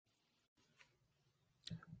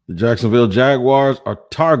The Jacksonville Jaguars are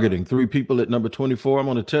targeting three people at number 24. I'm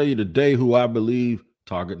going to tell you today who I believe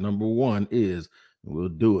target number one is, and we'll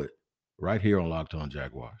do it right here on Locked On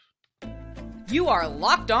Jaguars. You are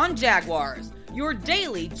Locked On Jaguars, your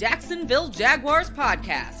daily Jacksonville Jaguars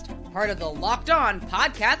podcast, part of the Locked On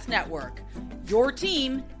Podcast Network, your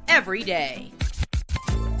team every day.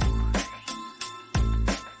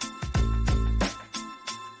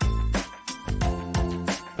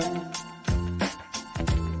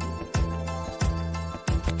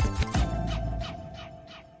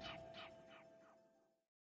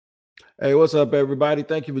 Hey, what's up, everybody?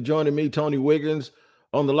 Thank you for joining me, Tony Wiggins,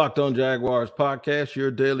 on the Locked On Jaguars podcast,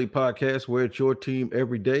 your daily podcast where it's your team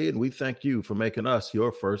every day, and we thank you for making us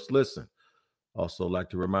your first listen. Also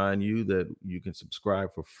like to remind you that you can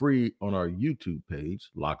subscribe for free on our YouTube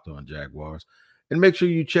page, Locked On Jaguars, and make sure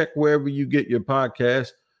you check wherever you get your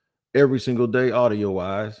podcast every single day,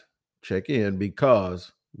 audio-wise. Check in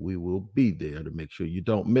because we will be there to make sure you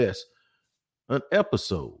don't miss an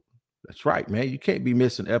episode. That's right, man. You can't be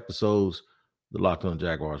missing episodes of the Locked On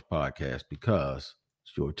Jaguars podcast because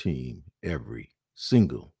it's your team every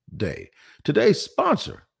single day. Today's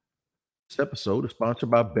sponsor. This episode is sponsored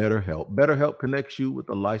by BetterHelp. BetterHelp connects you with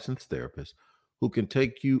a licensed therapist who can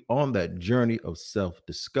take you on that journey of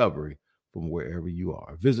self-discovery from wherever you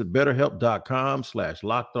are. Visit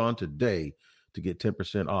BetterHelp.com/LockedOn today to get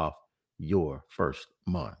 10% off your first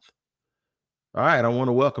month. All right, I want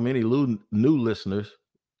to welcome any new listeners.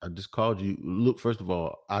 I just called you Luke. First of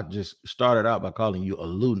all, I just started out by calling you a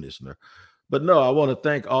Lou listener. But no, I want to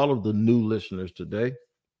thank all of the new listeners today.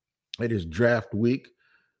 It is draft week.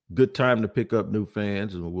 Good time to pick up new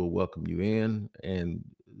fans, and we'll welcome you in. And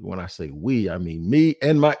when I say we, I mean me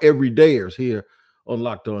and my everydayers here on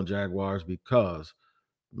Locked On Jaguars because,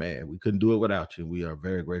 man, we couldn't do it without you. We are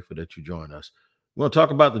very grateful that you join us. We're going to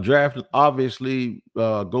talk about the draft. Obviously,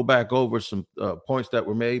 go back over some points that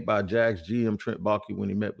were made by Jags GM Trent Baalke when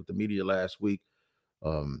he met with the media last week.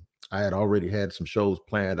 I had already had some shows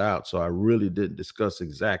planned out, so I really didn't discuss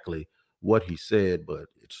exactly what he said, but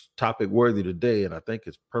it's topic worthy today, and I think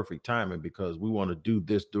it's perfect timing because we want to do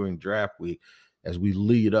this during draft week as we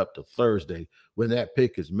lead up to Thursday when that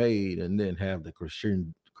pick is made and then have the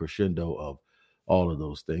crescendo of all of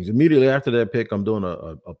those things. Immediately after that pick, I'm doing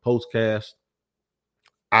a postcast.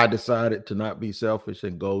 I decided to not be selfish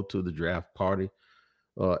and go to the draft party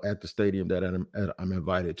at the stadium that I'm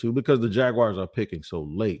invited to because the Jaguars are picking so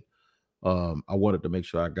late. I wanted to make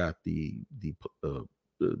sure I got the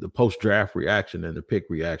post-draft reaction and the pick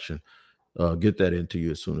reaction, get that into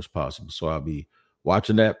you as soon as possible. So I'll be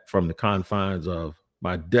watching that from the confines of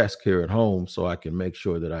my desk here at home so I can make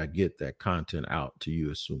sure that I get that content out to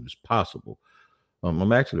you as soon as possible.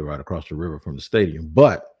 I'm actually right across the river from the stadium,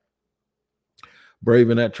 but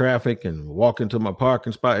braving that traffic and walking to my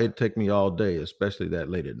parking spot, it'd take me all day, especially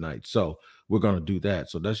that late at night. So we're going to do that.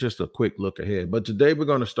 So that's just a quick look ahead. But today we're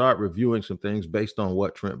going to start reviewing some things based on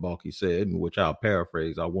what Trent Baalke said, in which I'll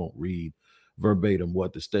paraphrase. I won't read verbatim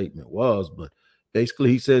what the statement was, but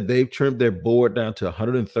basically he said they've trimmed their board down to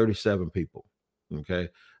 137 people, okay?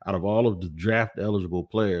 Out of all of the draft eligible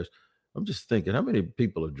players, I'm just thinking, how many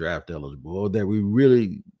people are draft eligible or that we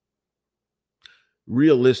really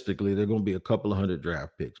realistically, they're going to be a couple of hundred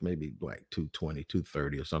draft picks, maybe like 220,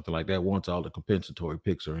 230 or something like that once all the compensatory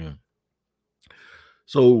picks are in.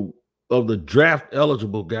 So of the draft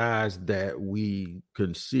eligible guys that we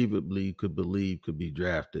conceivably could believe could be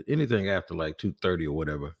drafted, anything after like 230 or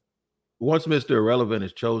whatever, once Mr. Irrelevant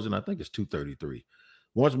is chosen, I think it's 233.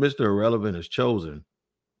 Once Mr. Irrelevant is chosen,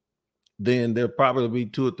 then there'll probably be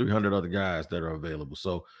 200 or 300 other guys that are available.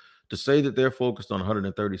 So to say that they're focused on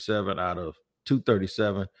 137 out of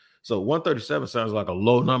 237. So 137 sounds like a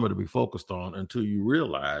low number to be focused on until you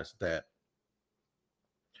realize that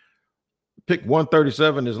pick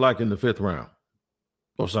 137 is like in the 5th round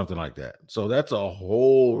or something like that. So that's a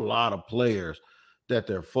whole lot of players that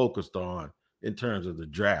they're focused on in terms of the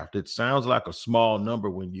draft. It sounds like a small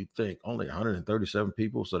number when you think only 137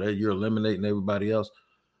 people, so that you're eliminating everybody else.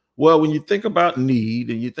 Well, when you think about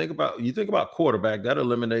need and you think about quarterback, that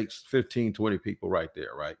eliminates 15, 20 people right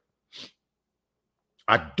there, right?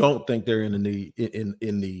 I don't think they're in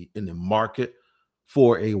the market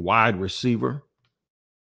for a wide receiver.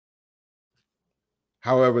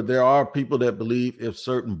 However, there are people that believe if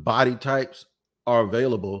certain body types are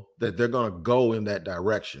available, that they're going to go in that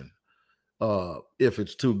direction. If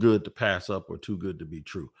it's too good to pass up or too good to be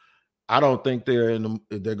true, I don't think they're going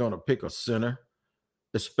to pick a center,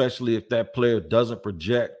 especially if that player doesn't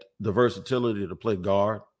project the versatility to play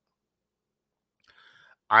guard.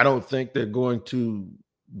 I don't think they're going to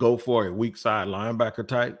go for a weak side linebacker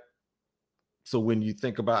type. So when you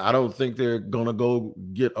think about, I don't think they're going to go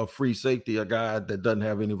get a free safety, a guy that doesn't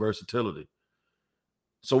have any versatility.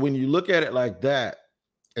 So when you look at it like that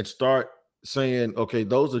and start saying, okay,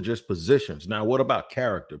 those are just positions. Now, what about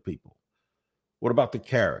character, people? What about the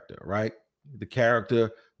character, right? The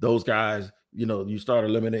character, those guys, you start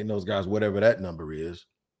eliminating those guys, whatever that number is.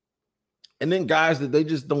 And then guys that they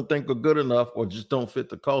just don't think are good enough or just don't fit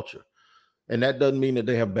the culture. And that doesn't mean that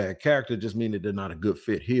they have bad character, just mean that they're not a good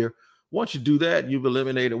fit here. Once you do that, you've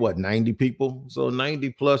eliminated 90 people. So 90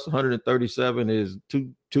 plus 137 is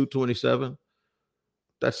 227.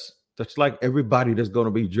 That's like everybody that's going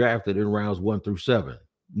to be drafted in rounds 1 through 7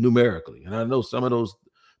 numerically. And I know some of those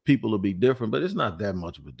people will be different, but it's not that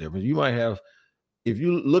much of a difference. You might have, if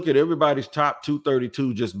you look at everybody's top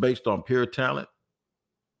 232 just based on pure talent,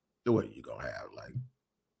 what you're going to have like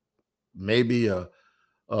maybe a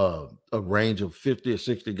range of 50 or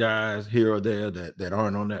 60 guys here or there that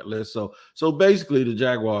aren't on that list. So basically the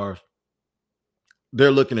Jaguars,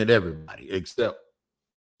 they're looking at everybody except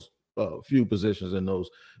a few positions and those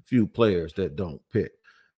few players that don't pick.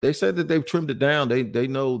 They said that they've trimmed it down. They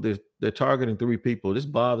know they're targeting 3 people. This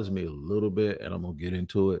bothers me a little bit, and I'm going to get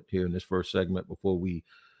into it here in this first segment before we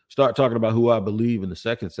start talking about who I believe in the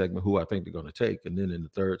second segment, who I think they're going to take. And then in the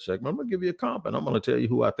third segment, I'm going to give you a comp, and I'm going to tell you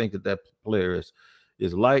who I think that player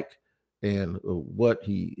is like and what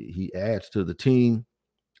he adds to the team.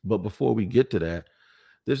 But before we get to that,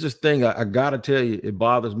 there's this thing I got to tell you, it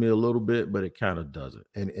bothers me a little bit, but it kind of doesn't.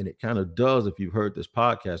 And it kind of does if you've heard this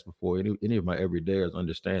podcast before. Any of my everydayers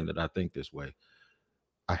understand that I think this way.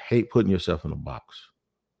 I hate putting yourself in a box.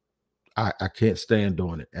 I can't stand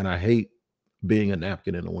doing it. And I hate being a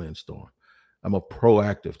napkin in a windstorm. I'm a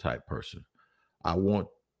proactive type person. I don't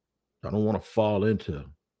want to fall into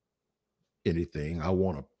anything. I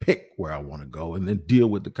want to pick where I want to go and then deal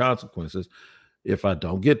with the consequences if I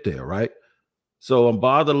don't get there, right? So I was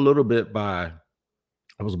bothered a little bit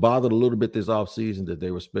this offseason that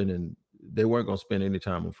they weren't going to spend any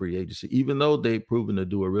time on free agency, even though they've proven to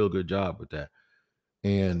do a real good job with that.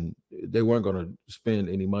 And they weren't going to spend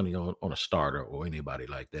any money on a starter or anybody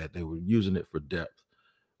like that. They were using it for depth.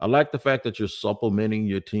 I like the fact that you're supplementing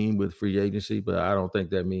your team with free agency, but I don't think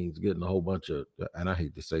that means getting a whole bunch of, and I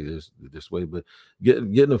hate to say this way, but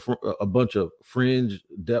getting a bunch of fringe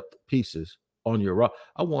depth pieces on your roster.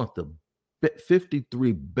 I want the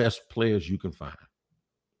 53 best players you can find.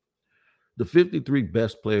 The 53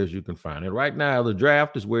 best players you can find. And right now, the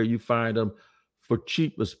draft is where you find them for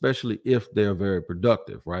cheap, especially if they're very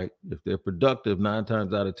productive, right? If they're productive 9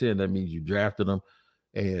 times out of 10, that means you drafted them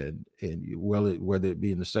and whether it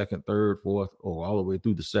be in the 2nd, 3rd, 4th, or all the way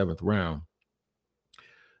through the 7th round.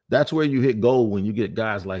 That's where you hit gold when you get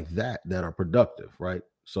guys like that are productive, right?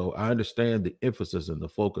 So I understand the emphasis and the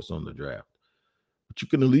focus on the draft. But you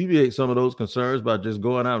can alleviate some of those concerns by just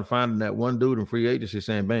going out and finding that one dude in free agency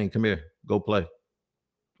saying, bang, come here, go play.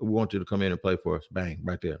 We want you to come in and play for us. Bang,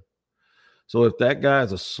 right there. So if that guy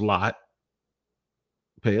is a slot,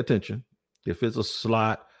 pay attention. If it's a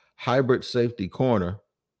slot hybrid safety corner,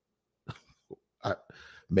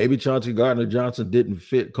 maybe Chauncey Gardner-Johnson didn't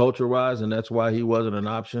fit culture-wise, and that's why he wasn't an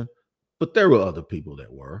option. But there were other people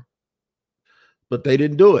that were. But they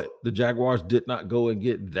didn't do it. The Jaguars did not go and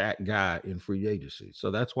get that guy in free agency.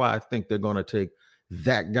 So that's why I think they're going to take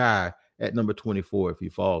that guy at number 24 if he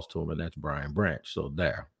falls to him, and that's Brian Branch. So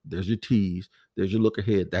there's your tease. There's your look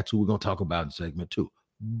ahead. That's who we're going to talk about in segment 2.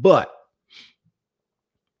 But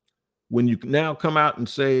when you now come out and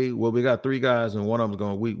say, well, we got 3 guys and one of them's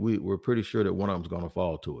going, we're pretty sure that one of them's going to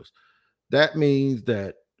fall to us. That means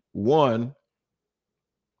that one,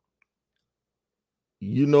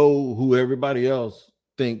 you know who everybody else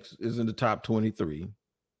thinks is in the top 23.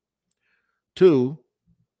 2,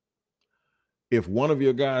 if one of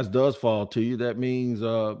your guys does fall to you, that means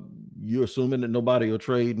you're assuming that nobody will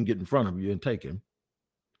trade and get in front of you and take him.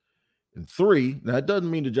 And 3, now it doesn't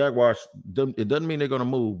mean the Jaguars, it doesn't mean they're going to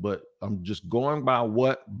move, but I'm just going by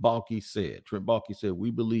what Balky said. Trent Balky said, we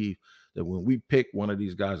believe that when we pick one of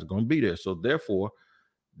these guys is going to be there. So therefore,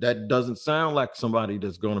 that doesn't sound like somebody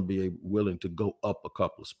that's going to be willing to go up a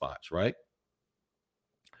couple of spots, right?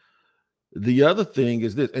 The other thing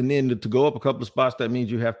is this, and then to go up a couple of spots, that means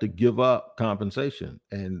you have to give up compensation.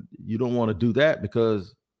 And you don't want to do that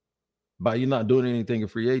because by you not doing anything in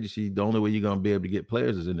free agency, the only way you're going to be able to get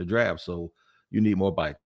players is in the draft. So you need more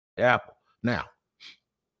bite apple. Now,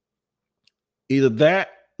 either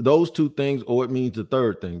those 2 things, or it means the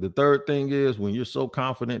third thing. The third thing is when you're so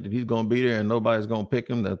confident that he's going to be there and nobody's going to pick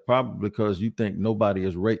him, that's probably because you think nobody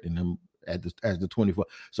is rating him as the 24.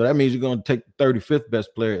 So that means you're going to take the 35th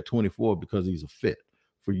best player at 24 because he's a fit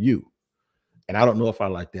for you. And I don't know if I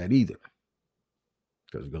like that either.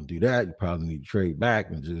 Because you're going to do that, you probably need to trade back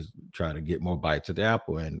and just try to get more bites at the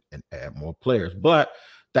apple and add more players. But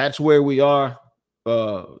that's where we are.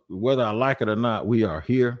 Whether I like it or not, we are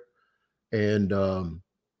here. And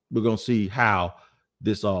we're going to see how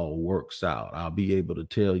this all works out. I'll be able to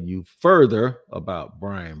tell you further about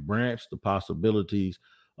Brian Branch, the possibilities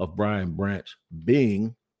of Brian Branch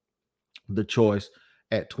being the choice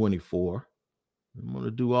at 24. I'm going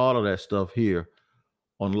to do all of that stuff here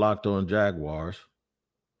on Locked On Jaguars.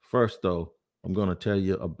 First, though, I'm going to tell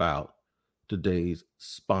you about today's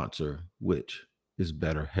sponsor, which is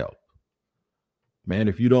BetterHelp. Man,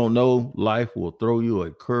 if you don't know, life will throw you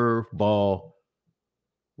a curve ball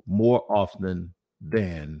more often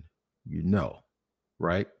than you know,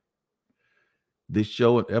 right? This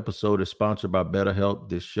show and episode is sponsored by BetterHelp.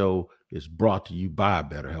 This show is brought to you by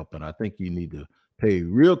BetterHelp, and I think you need to pay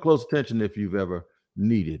real close attention if you've ever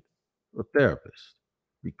needed a therapist,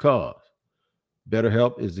 because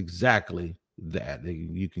BetterHelp is exactly that.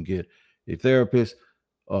 You can get a therapist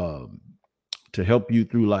to help you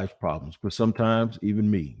through life's problems. But sometimes,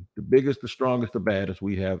 even me, the biggest, the strongest, the baddest,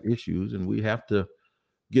 we have issues, and we have to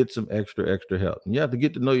get some extra help. And you have to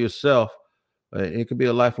get to know yourself. It can be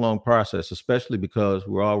a lifelong process, especially because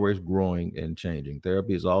we're always growing and changing.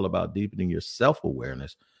 Therapy is all about deepening your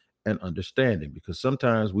self-awareness and understanding, because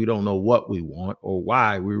sometimes we don't know what we want or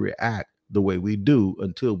why we react the way we do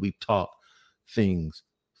until we talk things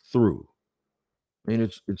through. I mean,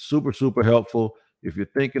 it's super, super helpful. If you're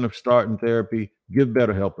thinking of starting therapy, give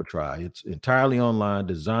BetterHelp a try. It's entirely online,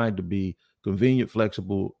 designed to be convenient,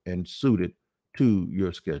 flexible, and suited to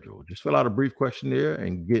your schedule. Just fill out a brief questionnaire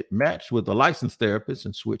and get matched with a licensed therapist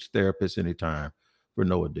and switch therapists anytime for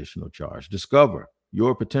no additional charge. Discover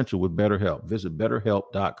your potential with BetterHelp. Visit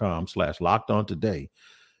betterhelp.com/lockedon today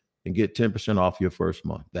and get 10% off your first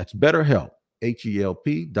month. That's BetterHelp,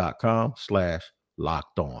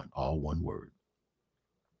 HELP.com/lockedon, all one word.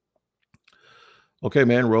 Okay,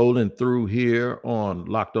 man, rolling through here on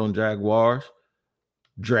Locked On Jaguars.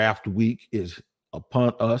 Draft week is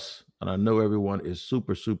upon us, and I know everyone is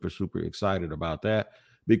super, super, super excited about that,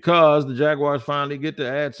 because the Jaguars finally get to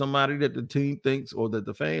add somebody that the team thinks, or that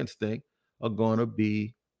the fans think, are going to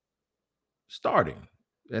be starting.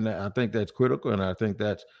 And I think that's critical, and I think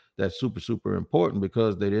that's super, super important,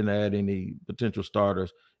 because they didn't add any potential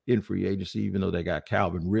starters in free agency, even though they got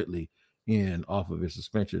Calvin Ridley in off of his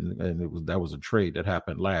suspension, and that was a trade that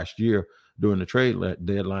happened last year during the trade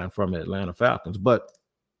deadline from Atlanta Falcons. But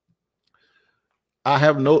I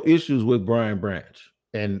have no issues with Brian Branch.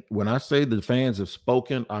 And when I say the fans have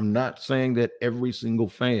spoken, I'm not saying that every single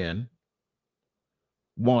fan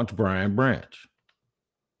wants Brian Branch.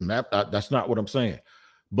 That's not what I'm saying.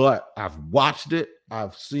 But I've watched it.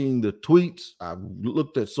 I've seen the tweets. I've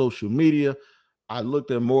looked at social media. I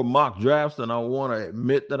looked at more mock drafts than I want to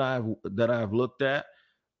admit that I've looked at.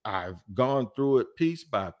 I've gone through it piece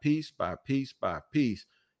by piece by piece by piece.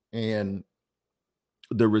 And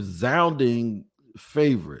the resounding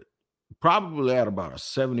favorite, probably at about a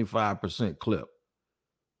 75% clip,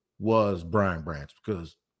 was Brian Branch,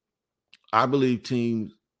 because I believe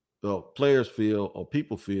players feel, or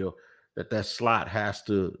people feel, that slot has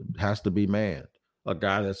to be manned. A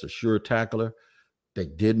guy that's a sure tackler. They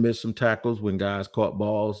did miss some tackles when guys caught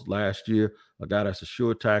balls last year. A guy that's a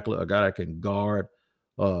sure tackler, a guy that can guard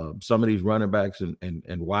some of these running backs and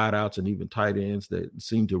wideouts and even tight ends that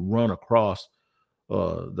seem to run across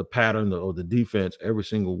the pattern or the defense every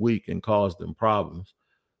single week and cause them problems.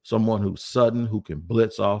 Someone who's sudden, who can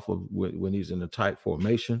blitz off of when he's in a tight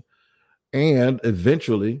formation. And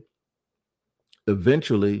eventually, we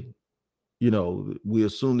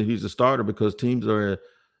assume that he's a starter, because teams are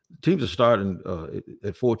starting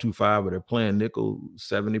at 4-2-5, but they're playing nickel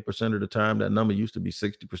 70% of the time. That number used to be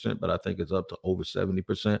 60%, but I think it's up to over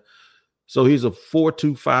 70%. So he's a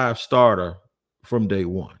 4-2-5 starter from day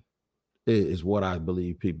one, is what I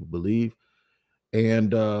believe people believe.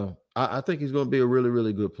 And I think he's going to be a really,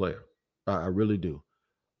 really good player. I really do.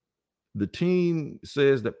 The team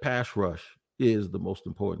says that pass rush is the most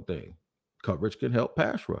important thing. Coverage can help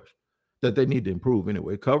pass rush, that they need to improve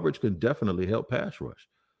anyway. Coverage can definitely help pass rush.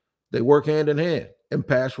 They work hand in hand, and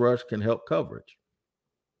pass rush can help coverage.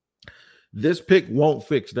 This pick won't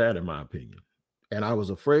fix that, in my opinion. And I was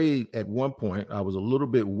afraid at one point, I was a little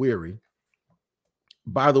bit weary.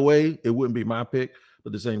 By the way, it wouldn't be my pick,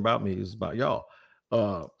 but this ain't about me, it's about y'all.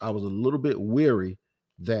 I was a little bit weary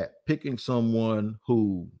that picking someone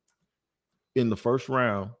who, in the first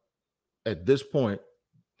round, at this point,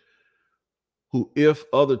 who, if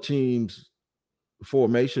other teams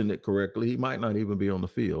formation it correctly, he might not even be on the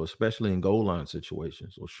field, especially in goal line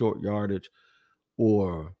situations or short yardage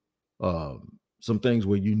or some things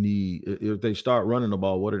where you need, if they start running the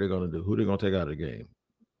ball, what are they going to do? Who are they going to take out of the game?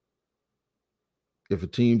 If a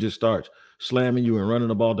team just starts slamming you and running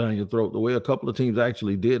the ball down your throat, the way a couple of teams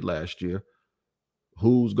actually did last year,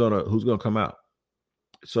 who's gonna come out?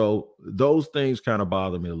 So those things kind of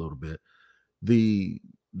bother me a little bit. The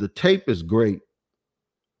tape is great.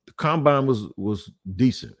 The combine was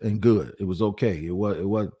decent and good. It was okay. It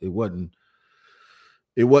wasn't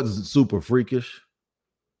super freakish.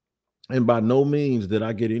 And by no means did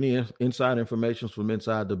I get any inside information from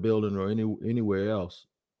inside the building or anywhere else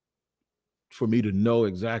for me to know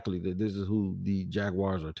exactly that this is who the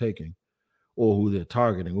Jaguars are taking or who they're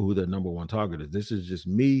targeting or who their number one target is. This is just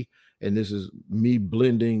me, and this is me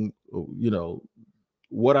blending,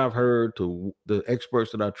 what I've heard to the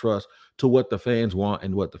experts that I trust to what the fans want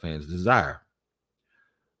and what the fans desire.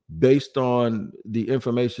 Based on the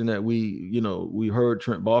information that we heard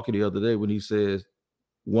Trent Baalke the other day when he says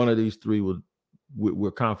one of these three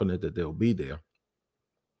we're confident that they'll be there.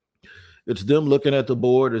 It's them looking at the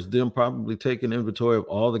board. It's them probably taking inventory of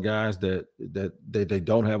all the guys that they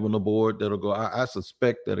don't have on the board that'll go. I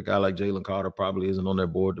suspect that a guy like Jalen Carter probably isn't on their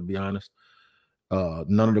board, to be honest.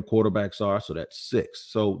 None of the quarterbacks are, so that's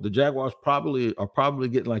 6. So the Jaguars are probably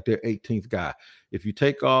getting like their 18th guy. If you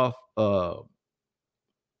take off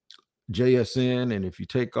JSN and if you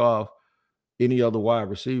take off any other wide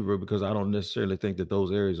receiver, because I don't necessarily think that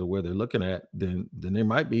those areas are where they're looking at, then they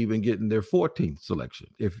might be even getting their 14th selection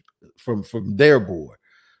if from their board.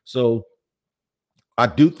 So I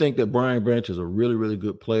do think that Brian Branch is a really, really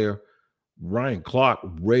good player. Ryan Clark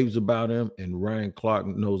raves about him, and Ryan Clark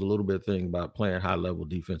knows a little bit of thing about playing high-level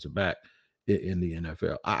defensive back in the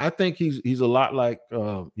NFL. I think he's a lot like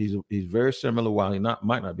he's very similar. While he might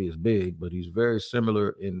not be as big, but he's very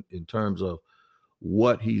similar in terms of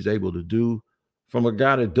what he's able to do from a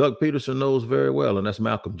guy that Doug Peterson knows very well, and that's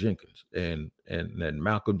Malcolm Jenkins. And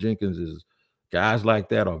Malcolm Jenkins is guys like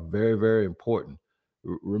that are very, very important.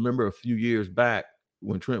 Remember a few years back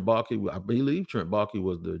when Trent Baalke, I believe Trent Baalke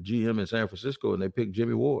was the GM in San Francisco, and they picked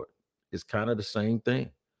Jimmy Ward. It's kind of the same thing.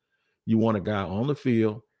 You want a guy on the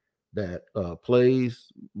field that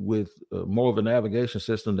plays with more of a navigation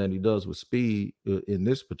system than he does with speed in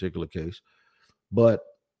this particular case, but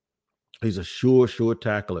he's a sure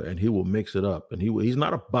tackler, and he will mix it up. And he's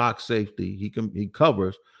not a box safety. He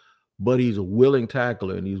covers, but he's a willing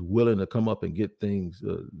tackler, and he's willing to come up and get things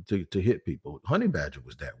to hit people. Honey Badger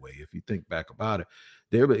was that way, if you think back about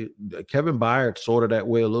it. Kevin Byard sort of that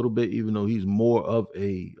way a little bit, even though he's more of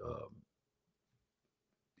a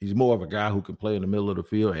guy who can play in the middle of the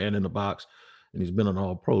field and in the box, and he's been an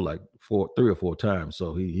All-Pro like 3 or 4 times,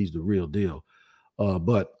 so he's the real deal.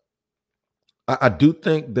 But I do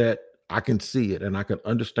think that I can see it, and I can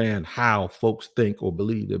understand how folks think or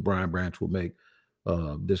believe that Brian Branch will make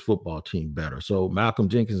this football team better. So Malcolm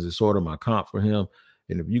Jenkins is sort of my comp for him.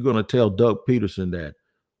 And if you're going to tell Doug Peterson that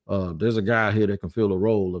there's a guy here that can fill the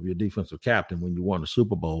role of your defensive captain when you won a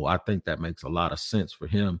Super Bowl, I think that makes a lot of sense for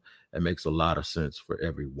him. It makes a lot of sense for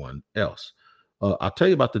everyone else. I'll tell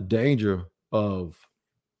you about the danger of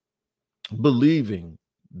believing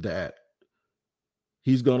that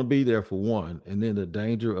he's going to be there for one, and then the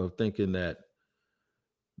danger of thinking that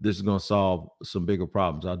this is going to solve some bigger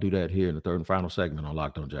problems. I'll do that here in the third and final segment on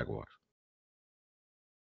Locked On Jaguars.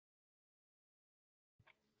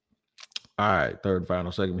 All right, third and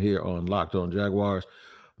final segment here on Locked On Jaguars.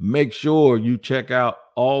 Make sure you check out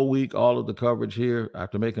all week all of the coverage here.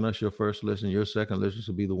 After making us your first listen, your second listen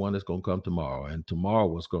will be the one that's going to come tomorrow. And tomorrow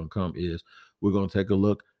what's going to come is we're going to take a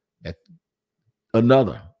look at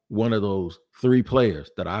another one of those 3 players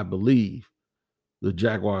that I believe the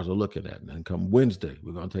Jaguars are looking at. And then come Wednesday,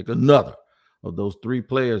 we're going to take another of those 3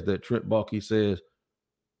 players that Trent Baalke says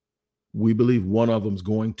we believe one of them is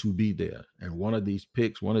going to be there. And one of these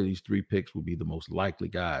 3 picks will be the most likely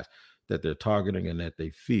guys that they're targeting and that they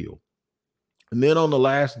feel. And then on the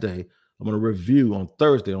last day, I'm going to review on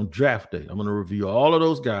Thursday, on draft day, I'm going to review all of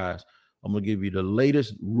those guys. I'm going to give you the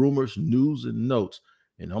latest rumors, news, and notes.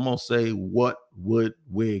 And I'm going to say, what would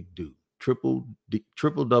Wig do? Triple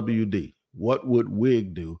WD. What would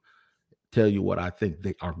Wig do? Tell you what I think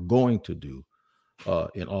they are going to do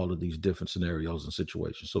in all of these different scenarios and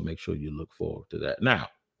situations. So make sure you look forward to that. Now,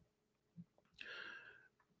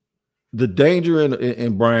 the danger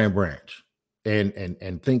in Brian Branch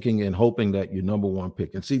and thinking and hoping that your number one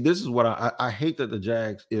pick. And see, this is what I hate that the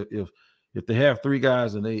Jags, if they have 3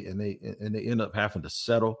 guys and they end up having to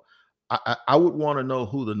settle, I would want to know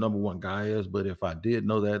who the number one guy is. But if I did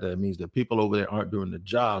know that, that means that people over there aren't doing the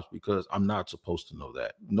jobs, because I'm not supposed to know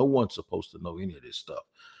that. No one's supposed to know any of this stuff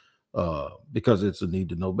because it's a need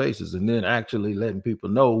to know basis. And then actually letting people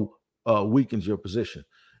know weakens your position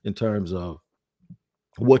in terms of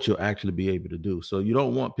what you'll actually be able to do. So you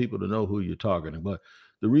don't want people to know who you're targeting. But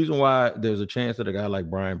the reason why there's a chance that a guy like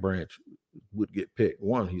Brian Branch would get picked,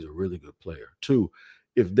 one, he's a really good player. Two,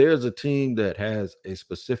 if there's a team that has a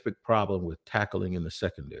specific problem with tackling in the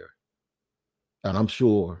secondary, and I'm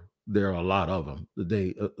sure there are a lot of them,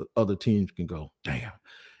 other teams can go, damn.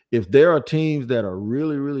 If there are teams that are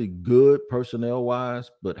really, really good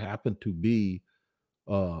personnel-wise, but happen to be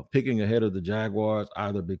picking ahead of the Jaguars,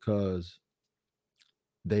 either because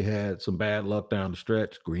they had some bad luck down the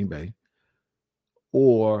stretch, Green Bay,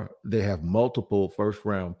 or they have multiple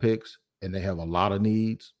first-round picks and they have a lot of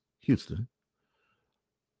needs, Houston.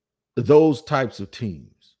 Those types of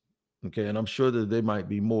teams, okay, and I'm sure that there might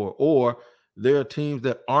be more, or there are teams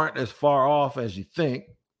that aren't as far off as you think,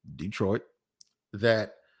 Detroit,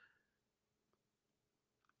 that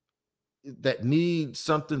need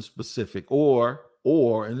something specific, or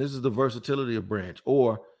and this is the versatility of Branch,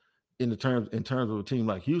 or in terms of a team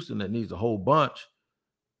like Houston that needs a whole bunch,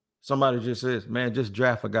 somebody just says, man, just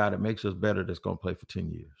draft a guy that makes us better that's going to play for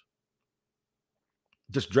 10 years.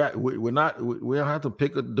 Just draft. We don't have to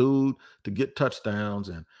pick a dude to get touchdowns,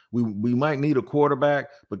 and we might need a quarterback,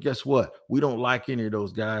 but guess what? We don't like any of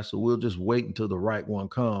those guys, so we'll just wait until the right one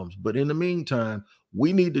comes. But in the meantime,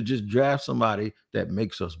 we need to just draft somebody that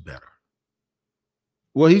makes us better.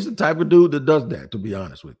 Well, he's the type of dude that does that, to be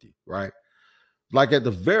honest with you, right? Like at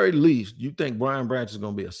the very least, you think Brian Branch is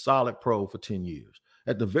going to be a solid pro for 10 years.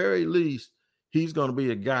 At the very least, he's going to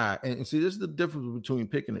be a guy. And see, this is the difference between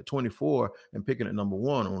picking at 24 and picking at number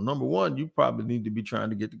one. On number one, you probably need to be trying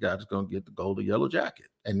to get the guy that's going to get the gold or yellow jacket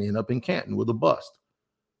and end up in Canton with a bust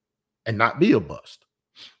and not be a bust.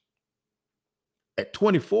 At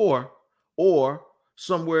 24 or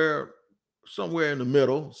somewhere in the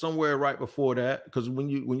middle, somewhere right before that, because when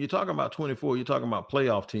you're talking about 24, you're talking about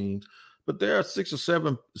playoff teams, but there are 6 or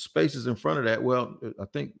 7 spaces in front of that. Well, I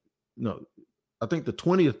think the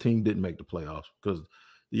 20th team didn't make the playoffs because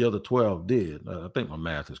the other 12 did. I think my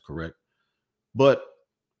math is correct. But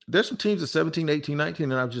there's some teams at 17, 18,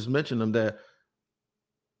 19, and I've just mentioned them, that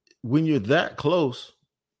when you're that close,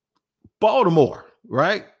 Baltimore,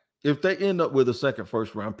 right? If they end up with a second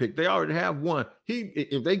first round pick, they already have one.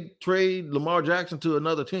 If they trade Lamar Jackson to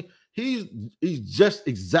another team, he's just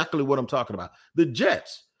exactly what I'm talking about. The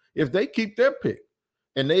Jets, if they keep their pick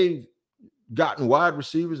and they've gotten wide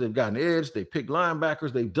receivers, they've gotten edge, they pick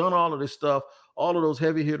linebackers, they've done all of this stuff, all of those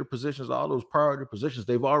heavy hitter positions, all those priority positions,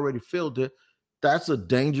 they've already filled it. That's a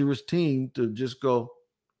dangerous team to just go,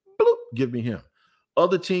 bloop, give me him.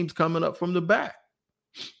 Other teams coming up from the back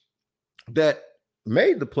that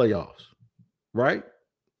made the playoffs, right?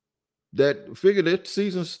 That figured their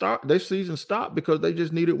season stopped because they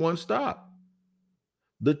just needed one stop.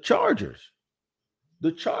 The Chargers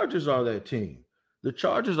are that team. The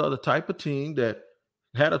Chargers are the type of team that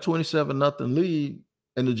had a 27-0 lead,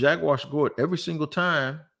 and the Jaguars scored every single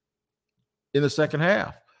time in the second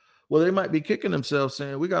half. Well, they might be kicking themselves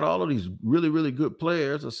saying, we got all of these really, really good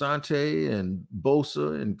players, Asante and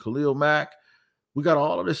Bosa and Khalil Mack. We got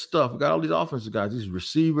all of this stuff. We got all these offensive guys, these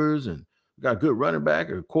receivers, and we got a good running back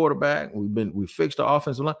or quarterback. We fixed the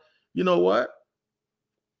offensive line. You know what?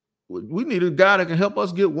 We need a guy that can help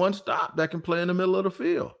us get one stop, that can play in the middle of the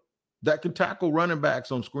field, that can tackle running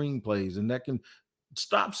backs on screen plays, and that can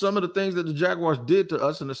stop some of the things that the Jaguars did to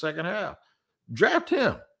us in the second half. Draft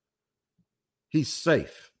him. He's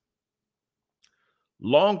safe.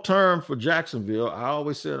 Long term for Jacksonville, I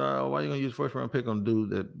always said, why are you going to use first round pick on a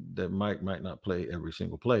dude that might not play every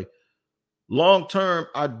single play? Long term,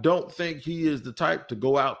 I don't think he is the type to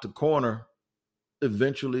go out to corner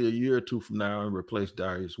eventually a year or two from now and replace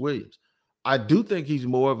Darius Williams. I do think he's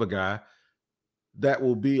more of a guy that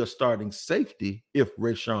will be a starting safety if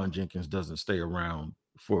Rayshon Jenkins doesn't stay around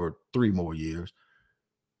for 3 more years.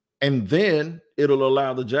 And then it'll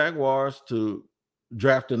allow the Jaguars to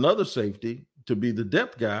draft another safety to be the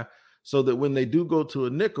depth guy, so that when they do go to a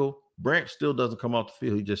nickel, Branch still doesn't come off the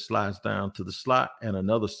field. He just slides down to the slot and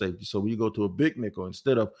another safety. So when you go to a big nickel,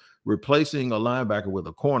 instead of replacing a linebacker with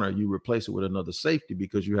a corner, you replace it with another safety,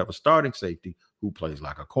 because you have a starting safety who plays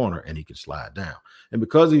like a corner and he can slide down. And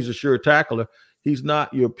because he's a sure tackler, he's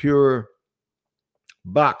not your pure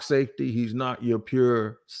box safety. He's not your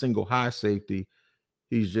pure single high safety.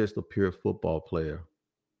 He's just a pure football player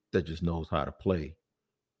that just knows how to play.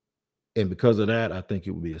 And because of that, I think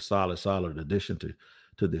it would be a solid addition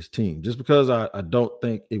to this team. Just because I don't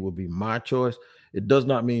think it would be my choice, it does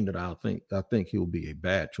not mean that I think he'll be a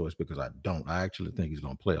bad choice, because I don't. I actually think he's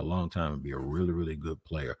going to play a long time and be a really, really good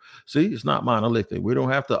player. See, it's not monolithic. We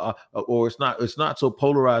don't have to, or it's not so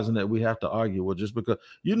polarizing that we have to argue. Well, just because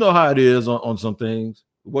you know how it is on some things.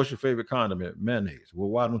 What's your favorite condiment? Mayonnaise. Well,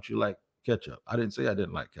 why don't you like ketchup? I didn't say I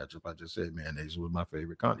didn't like ketchup. I just said mayonnaise was my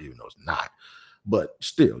favorite condiment, even though it's not. But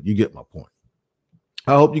still, you get my point.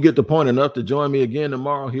 I hope you get the point enough to join me again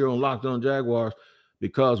tomorrow here on Locked On Jaguars,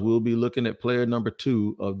 because we'll be looking at player number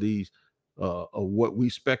 2 of these, of what we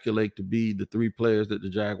speculate to be the 3 players that the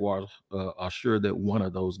Jaguars are sure that one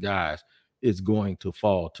of those guys is going to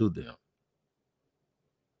fall to them.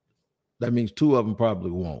 That means 2 of them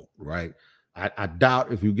probably won't, right? I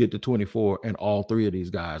doubt if you get to 24 and all 3 of these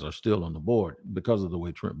guys are still on the board, because of the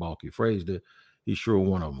way Trent Baalke phrased it. He's sure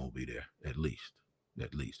one of them will be there, at least.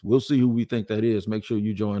 We'll see who we think that is. Make sure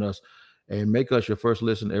you join us and make us your first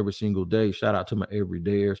listen every single day. Shout out to my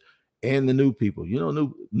everydayers and the new people. You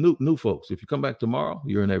know, new folks. If you come back tomorrow,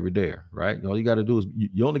 you're an everydayer, right? All you got to do is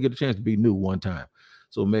you only get a chance to be new one time.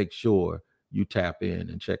 So make sure you tap in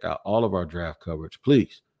and check out all of our draft coverage,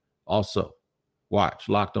 please. Also, watch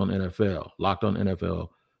Locked On NFL, Locked On NFL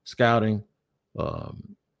Scouting,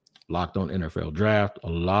 Locked On NFL Draft. A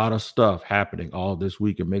lot of stuff happening all this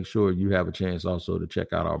week, and make sure you have a chance also to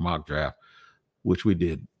check out our mock draft, which we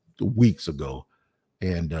did weeks ago.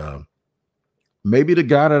 And maybe the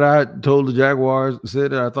guy that I told the Jaguars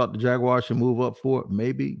said that I thought the Jaguars should move up for,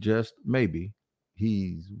 maybe, just maybe,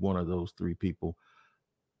 he's one of those 3 people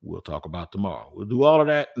we'll talk about tomorrow. We'll do all of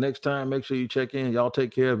that next time. Make sure you check in. Y'all take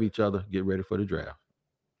care of each other. Get ready for the draft.